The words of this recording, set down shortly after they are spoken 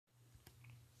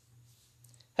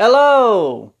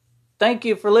Hello! Thank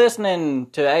you for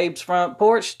listening to Abe's Front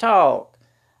Porch Talk.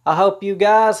 I hope you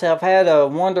guys have had a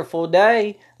wonderful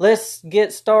day. Let's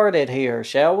get started here,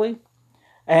 shall we?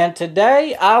 And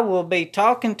today I will be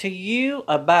talking to you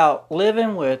about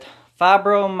living with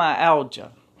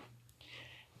fibromyalgia.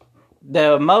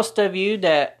 The most of you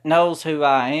that knows who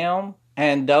I am,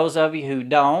 and those of you who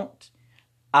don't,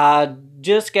 I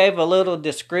just gave a little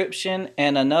description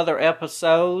in another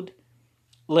episode,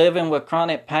 living with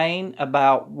chronic pain,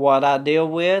 about what I deal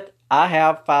with. I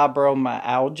have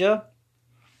fibromyalgia,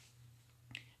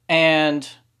 and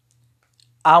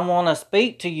I want to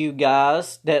speak to you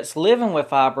guys that's living with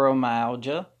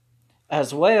fibromyalgia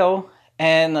as well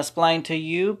and explain to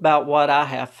you about what I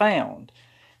have found.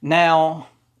 Now,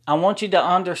 I want you to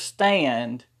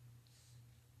understand,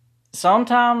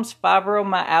 sometimes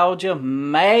fibromyalgia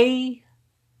may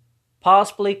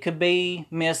possibly could be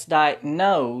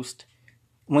misdiagnosed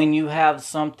when you have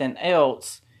something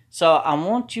else. So I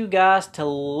want you guys to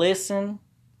listen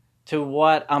to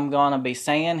what I'm going to be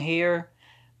saying here.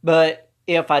 But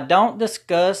if I don't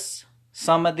discuss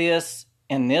some of this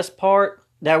in this part,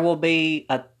 there will be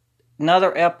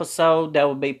another episode that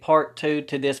will be part 2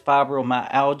 to this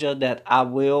fibromyalgia that I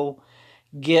will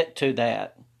get to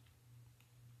that.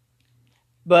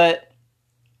 But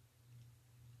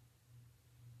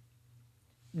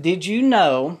did you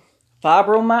know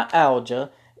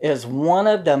fibromyalgia is one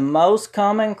of the most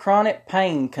common chronic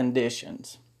pain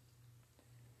conditions?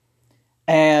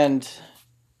 And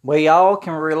we all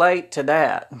can relate to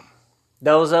that.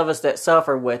 Those of us that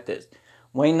suffer with it,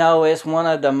 we know it's one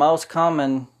of the most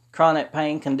common chronic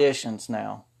pain conditions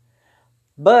now.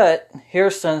 But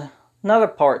here's another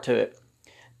part to it.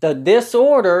 The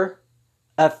disorder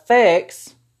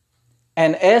affects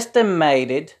an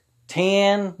estimated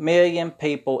 10 million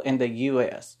people in the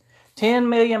U.S. 10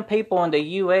 million people in the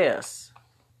U.S.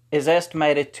 is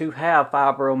estimated to have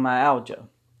fibromyalgia.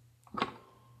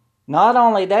 Not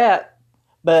only that,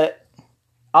 but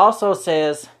also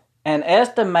says an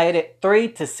estimated 3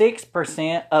 to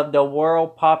 6% of the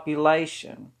world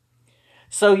population.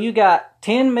 So you got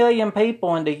 10 million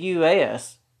people in the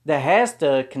U.S. that has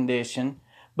the condition,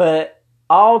 but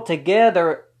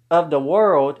altogether of the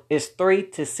world is 3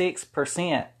 to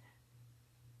 6%.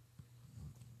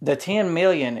 The 10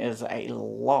 million is a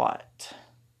lot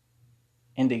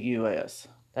in the U.S.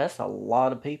 That's a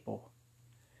lot of people.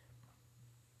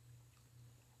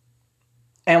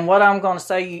 And what I'm going to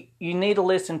say, you need to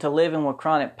listen to Living with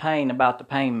Chronic Pain about the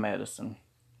pain medicine.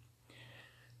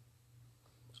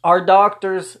 Our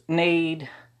doctors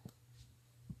need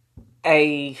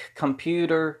a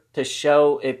computer to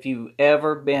show if you've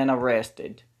ever been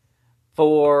arrested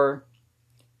for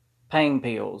pain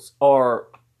pills or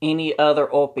any other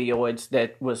opioids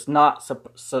that was not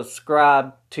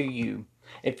subscribed to you.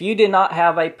 If you did not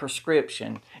have a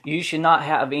prescription, you should not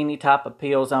have any type of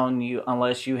pills on you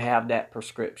unless you have that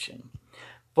prescription.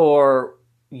 For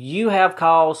you have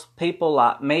caused people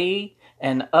like me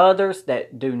and others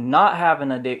that do not have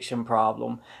an addiction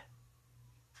problem,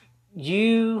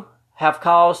 you have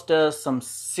caused us some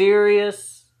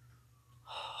serious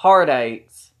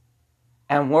heartaches,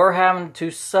 and we're having to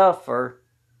suffer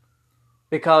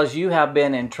because you have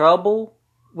been in trouble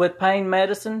with pain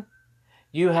medicine.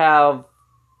 You have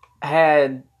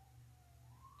had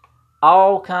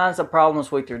all kinds of problems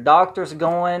with your doctors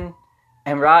going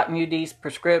and writing you these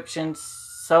prescriptions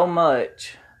so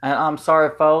much. And I'm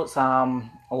sorry, folks,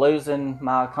 I'm losing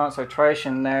my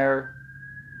concentration there.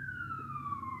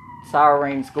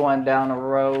 Sirens going down the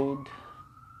road.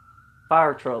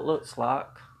 Fire truck looks like.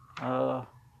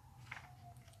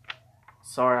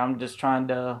 Sorry, I'm just trying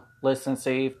to listen,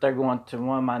 see if they're going to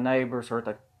one of my neighbors or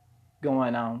they're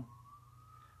going on.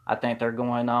 I think they're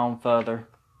going on further.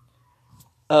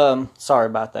 Sorry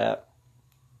about that.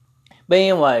 But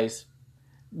anyways,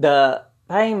 the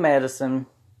pain medicine,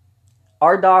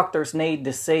 our doctors need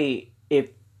to see if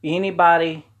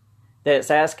anybody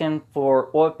that's asking for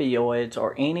opioids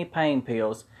or any pain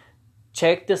pills,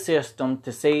 check the system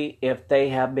to see if they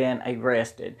have been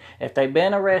arrested. If they've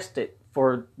been arrested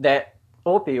for that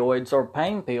opioids or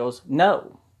pain pills,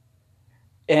 no.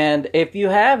 And if you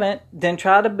haven't, then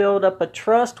try to build up a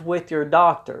trust with your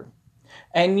doctor.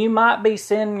 And you might be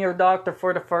seeing your doctor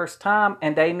for the first time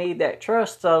and they need that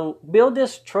trust. So build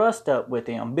this trust up with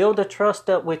them. Build a trust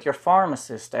up with your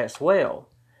pharmacist as well.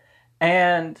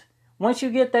 And once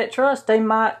you get that trust, they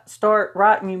might start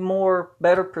writing you more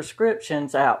better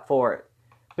prescriptions out for it.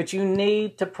 But you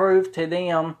need to prove to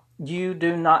them you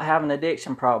do not have an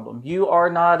addiction problem. You are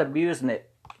not abusing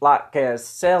it like as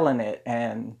selling it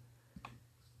and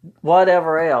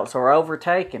whatever else or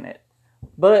overtaking it.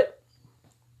 But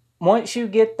once you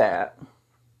get that,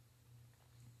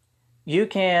 you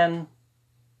can,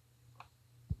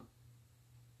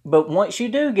 but once you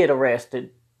do get arrested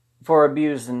for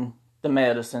abusing the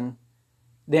medicine,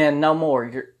 then no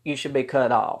more. You should be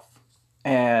cut off.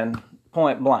 And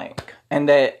point blank. And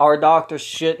that our doctors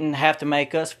shouldn't have to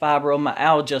make us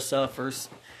fibromyalgia sufferers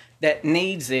that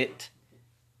needs it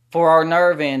for our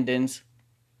nerve endings.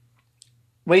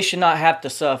 We should not have to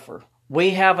suffer.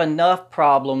 We have enough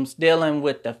problems dealing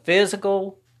with the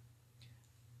physical,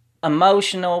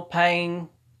 emotional pain,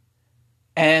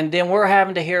 and then we're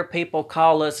having to hear people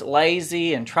call us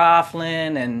lazy and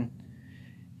trifling. And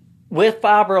with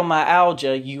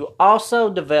fibromyalgia, you also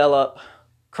develop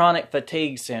chronic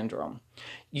fatigue syndrome.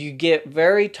 You get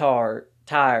very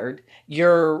tired.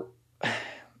 You're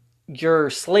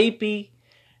sleepy.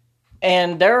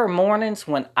 And there are mornings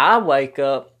when I wake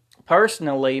up,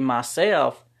 personally,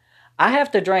 myself, I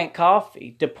have to drink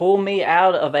coffee to pull me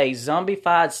out of a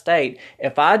zombified state.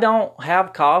 If I don't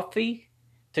have coffee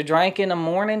to drink in the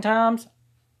morning times,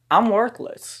 I'm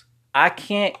worthless. I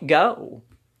can't go.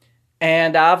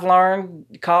 And I've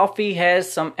learned coffee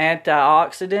has some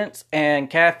antioxidants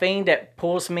and caffeine that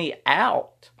pulls me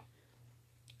out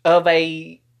of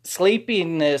a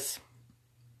sleepiness.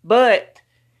 But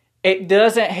it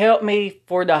doesn't help me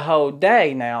for the whole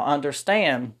day now,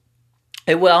 understand.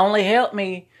 It will only help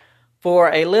me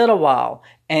for a little while.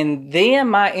 And then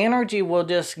my energy will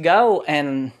just go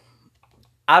and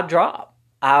I drop.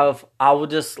 I will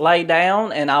just lay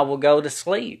down and I will go to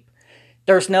sleep.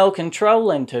 There's no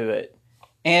controlling to it.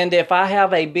 And if I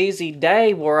have a busy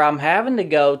day where I'm having to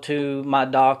go to my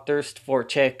doctors for a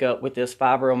checkup with this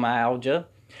fibromyalgia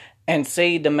and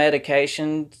see the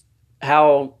medications,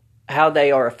 how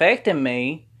they are affecting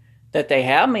me, that they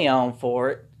have me on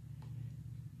for it,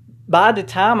 by the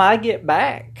time I get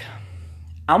back,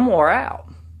 I'm wore out.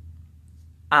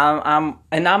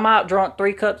 I might drink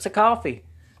 3 cups of coffee.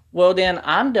 Well, then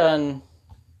I'm done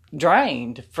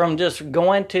drained from just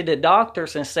going to the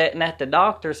doctors and sitting at the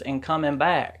doctors and coming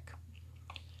back.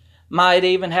 Might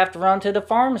even have to run to the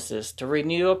pharmacist to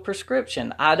renew a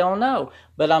prescription. I don't know,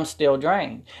 but I'm still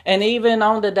drained. And even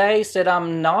on the days that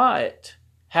I'm not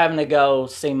having to go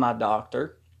see my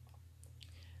doctor,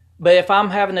 but if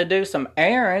I'm having to do some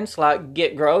errands, like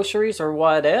get groceries or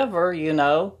whatever,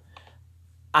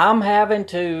 I'm having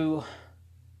to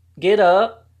get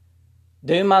up,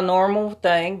 do my normal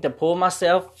thing to pull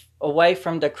myself away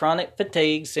from the chronic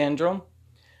fatigue syndrome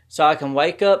so I can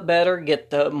wake up better, get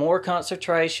the more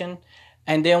concentration.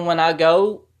 And then when I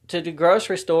go to the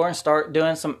grocery store and start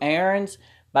doing some errands,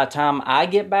 by the time I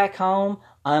get back home,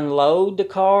 unload the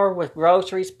car with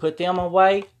groceries, put them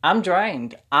away, I'm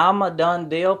drained. I'm a done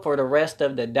deal for the rest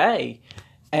of the day.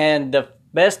 And the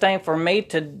best thing for me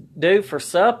to do for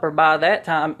supper by that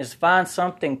time is find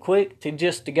something quick to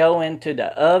go into the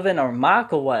oven or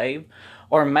microwave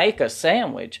or make a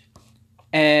sandwich.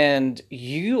 And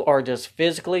you are just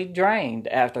physically drained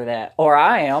after that. Or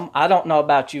I am. I don't know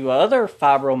about you other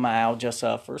fibromyalgia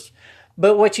sufferers.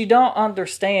 But what you don't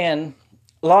understand,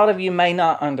 a lot of you may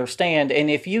not understand, and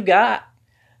if you got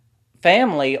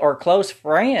family or close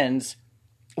friends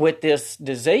with this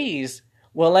disease,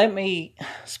 well, let me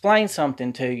explain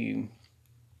something to you.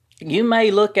 You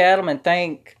may look at them and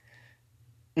think,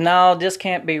 no, this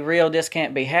can't be real, this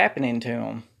can't be happening to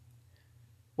them.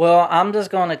 Well, I'm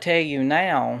just going to tell you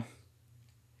now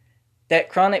that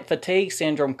chronic fatigue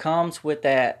syndrome comes with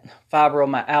that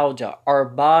fibromyalgia. Our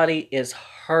body is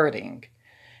hurting,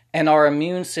 and our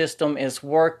immune system is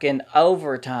working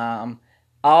overtime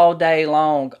all day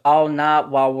long, all night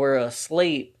while we're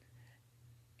asleep.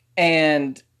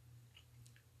 And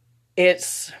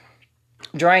it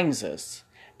drains us.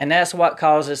 And that's what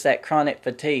causes that chronic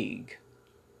fatigue.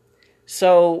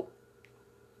 So,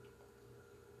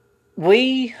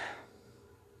 the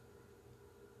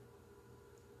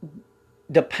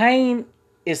pain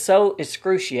is so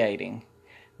excruciating.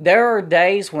 There are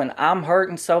days when I'm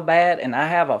hurting so bad and I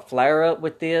have a flare-up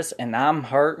with this and I'm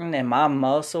hurting in my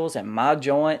muscles and my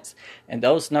joints and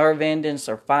those nerve endings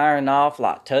are firing off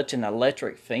like touching an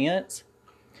electric fence.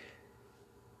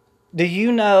 Do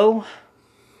you know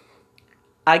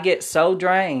I get so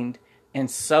drained and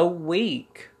so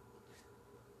weak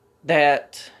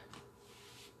that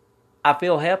I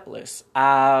feel helpless.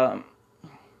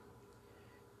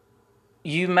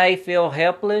 You may feel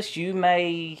helpless. You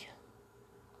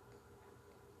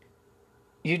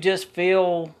just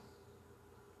feel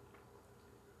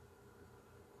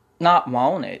not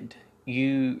wanted.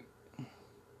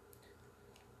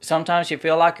 Sometimes you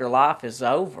feel like your life is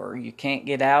over. You can't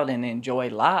get out and enjoy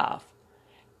life.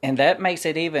 And that makes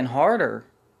it even harder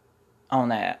on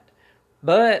that.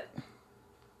 But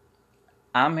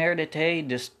I'm here to tell you,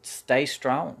 just stay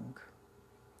strong.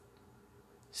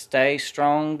 Stay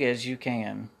strong as you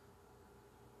can.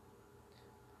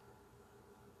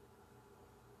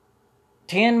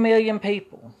 10 million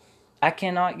people. I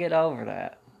cannot get over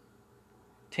that.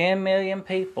 10 million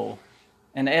people,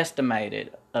 an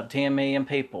estimated of 10 million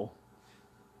people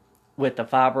with the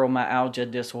fibromyalgia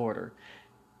disorder.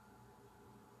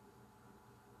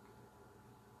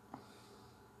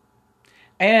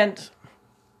 And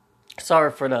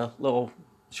sorry for the little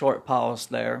short pause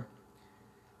there.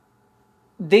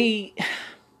 The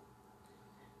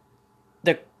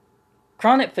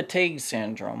chronic fatigue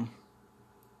syndrome,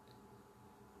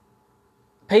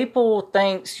 people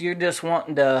thinks you're just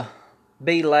wanting to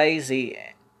be lazy,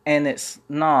 and it's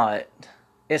not.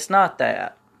 It's not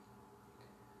that.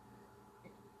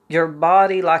 Your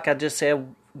body, like I just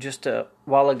said just a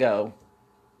while ago,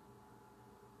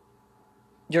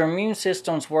 your immune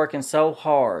system's working so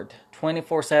hard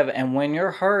 24/7, and when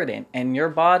you're hurting and your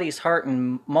body's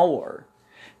hurting more,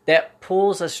 that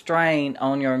pulls a strain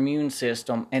on your immune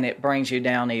system and it brings you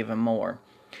down even more.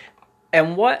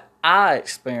 And what I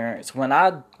experience when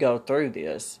I go through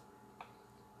this,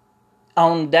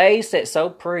 on days that's so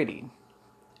pretty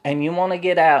and you want to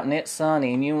get out and it's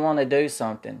sunny and you want to do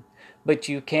something, but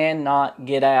you cannot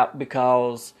get out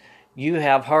because you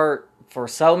have hurt for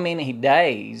so many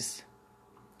days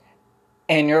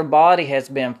and your body has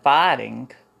been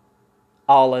fighting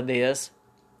all of this,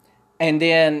 and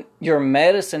then your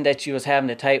medicine that you was having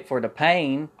to take for the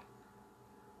pain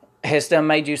has done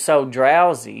made you so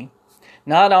drowsy.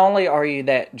 Not only are you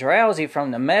that drowsy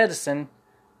from the medicine,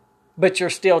 but you're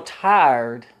still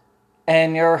tired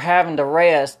and you're having to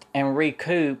rest and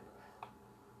recoup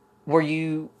where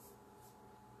you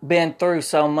been through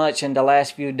so much in the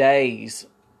last few days.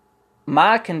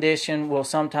 My condition will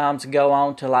sometimes go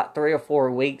on to like 3 or 4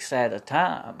 weeks at a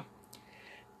time.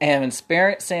 And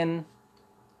experiencing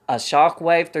a shock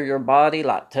wave through your body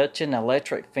like touching an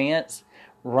electric fence,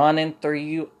 running through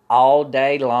you all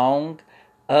day long,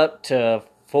 up to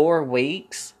 4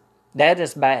 weeks, that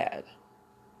is bad.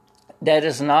 That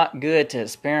is not good to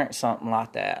experience something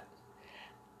like that.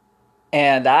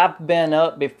 And I've been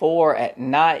up before at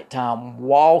nighttime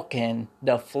walking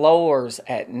the floors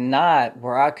at night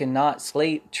where I could not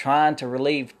sleep, trying to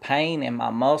relieve pain in my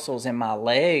muscles in my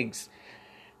legs.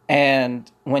 And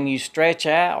when you stretch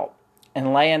out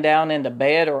and laying down in the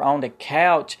bed or on the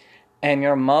couch and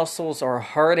your muscles are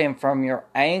hurting from your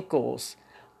ankles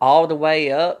all the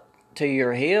way up to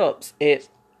your hips,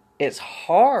 it's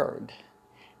hard.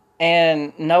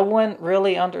 And no one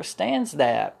really understands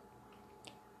that.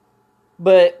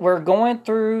 But we are going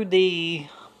through the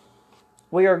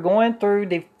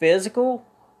physical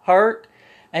hurt,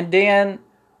 and then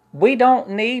we don't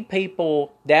need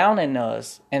people downing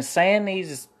us and saying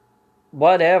these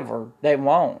whatever they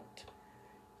want.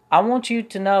 I want you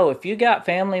to know, if you got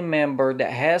family member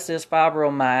that has this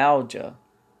fibromyalgia,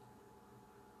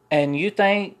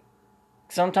 and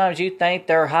sometimes you think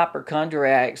they're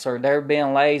hypochondriacs or they're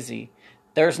being lazy,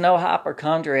 there's no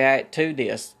hypochondriac to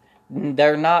this.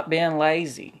 They're not being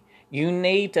lazy. You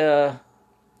need to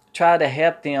try to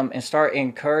help them and start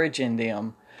encouraging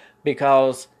them,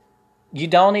 because you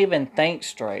don't even think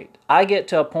straight. I get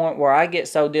to a point where I get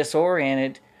so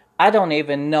disoriented, I don't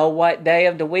even know what day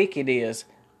of the week it is.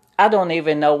 I don't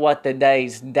even know what the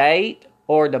day's date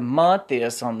or the month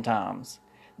is sometimes.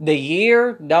 The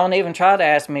year, don't even try to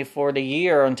ask me for the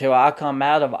year until I come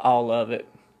out of all of it.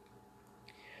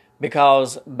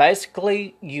 Because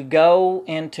basically you go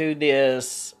into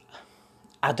this,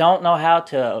 I don't know how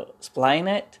to explain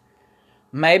it,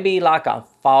 maybe like a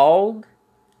fog.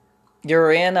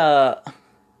 You're in a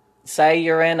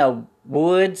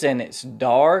woods and it's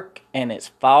dark and it's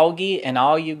foggy and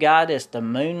all you got is the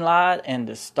moonlight and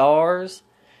the stars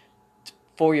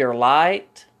for your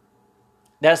light.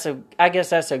 I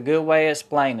guess that's a good way of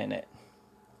explaining it.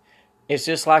 It's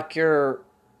just like you're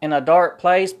in a dark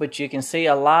place, but you can see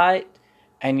a light,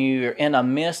 and you're in a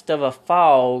midst of a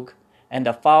fog, and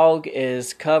the fog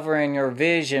is covering your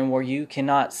vision where you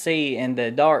cannot see in the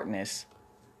darkness,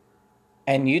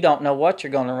 and you don't know what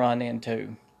you're going to run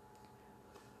into.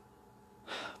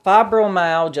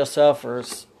 Fibromyalgia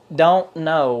sufferers don't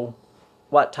know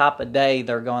what type of day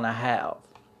they're going to have.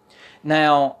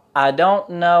 Now, I don't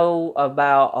know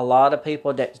about a lot of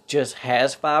people that just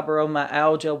has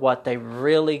fibromyalgia, what they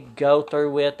really go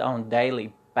through with on a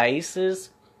daily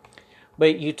basis.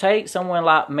 But you take someone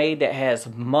like me that has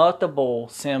multiple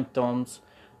symptoms,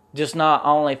 just not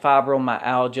only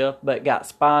fibromyalgia, but got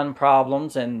spine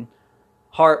problems and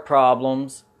heart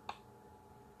problems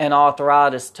and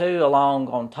arthritis too, along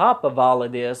on top of all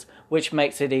of this, which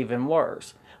makes it even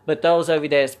worse. But those of you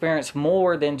that experience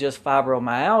more than just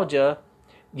fibromyalgia,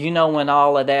 you know when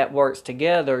all of that works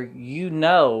together, you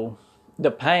know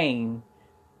the pain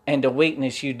and the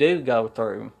weakness you do go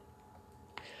through.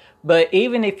 But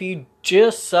even if you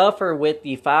just suffer with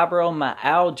the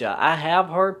fibromyalgia, I have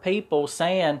heard people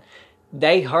saying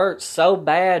they hurt so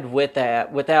bad with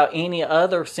that without any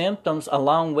other symptoms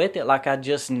along with it, like I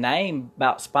just named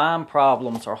about spine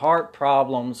problems or heart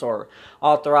problems or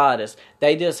arthritis.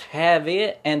 They just have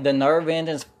it and the nerve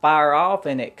endings fire off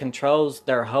and it controls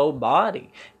their whole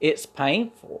body. It's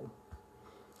painful.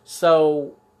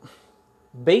 So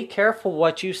be careful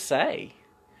what you say.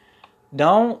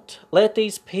 Don't let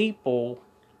these people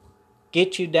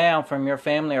get you down from your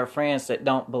family or friends that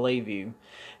don't believe you.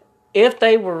 If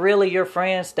they were really your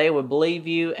friends, they would believe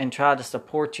you and try to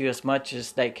support you as much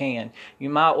as they can. You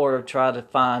might order to try to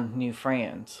find new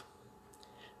friends.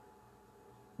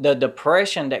 The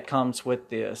depression that comes with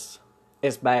this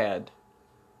is bad.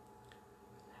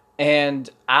 And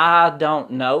I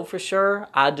don't know for sure.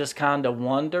 I just kind of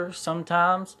wonder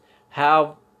sometimes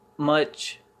how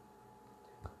many,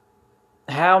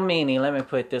 let me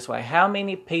put it this way, how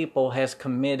many people has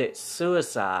committed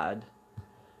suicide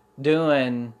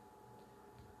dealing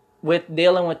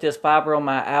with this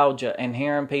fibromyalgia and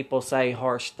hearing people say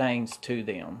harsh things to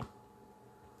them.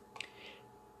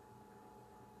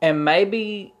 And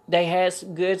maybe they had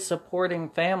good supporting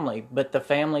family, but the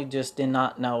family just did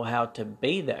not know how to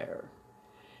be there.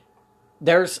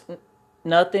 There's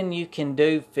nothing you can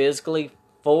do physically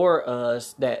for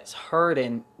us that's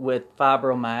hurting with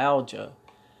fibromyalgia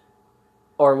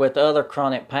or with other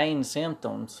chronic pain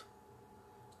symptoms.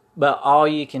 But all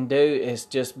you can do is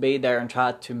just be there and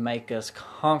try to make us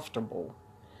comfortable.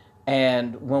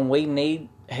 And when we need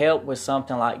help with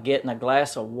something like getting a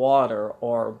glass of water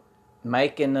or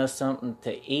making us something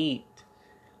to eat,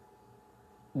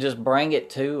 just bring it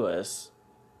to us.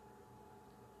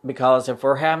 Because if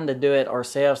we're having to do it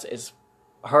ourselves, it's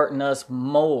hurting us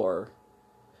more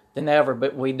than ever.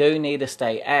 But we do need to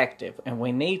stay active, and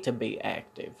we need to be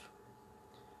active.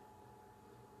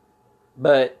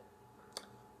 But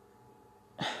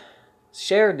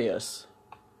share this.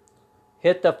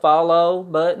 Hit the follow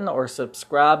button or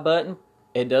subscribe button.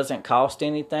 It doesn't cost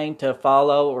anything to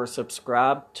follow or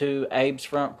subscribe to Abe's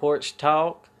Front Porch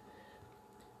Talk.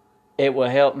 It will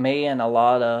help me in the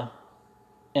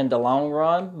long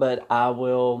run, but I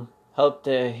will hope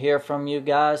to hear from you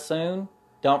guys soon.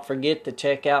 Don't forget to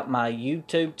check out my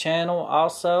YouTube channel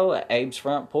also at Abe's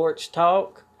Front Porch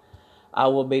Talk. I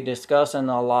will be discussing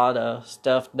a lot of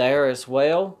stuff there as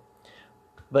well.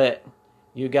 But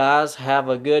you guys have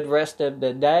a good rest of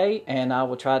the day, and I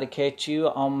will try to catch you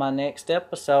on my next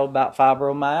episode about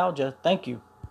fibromyalgia. Thank you.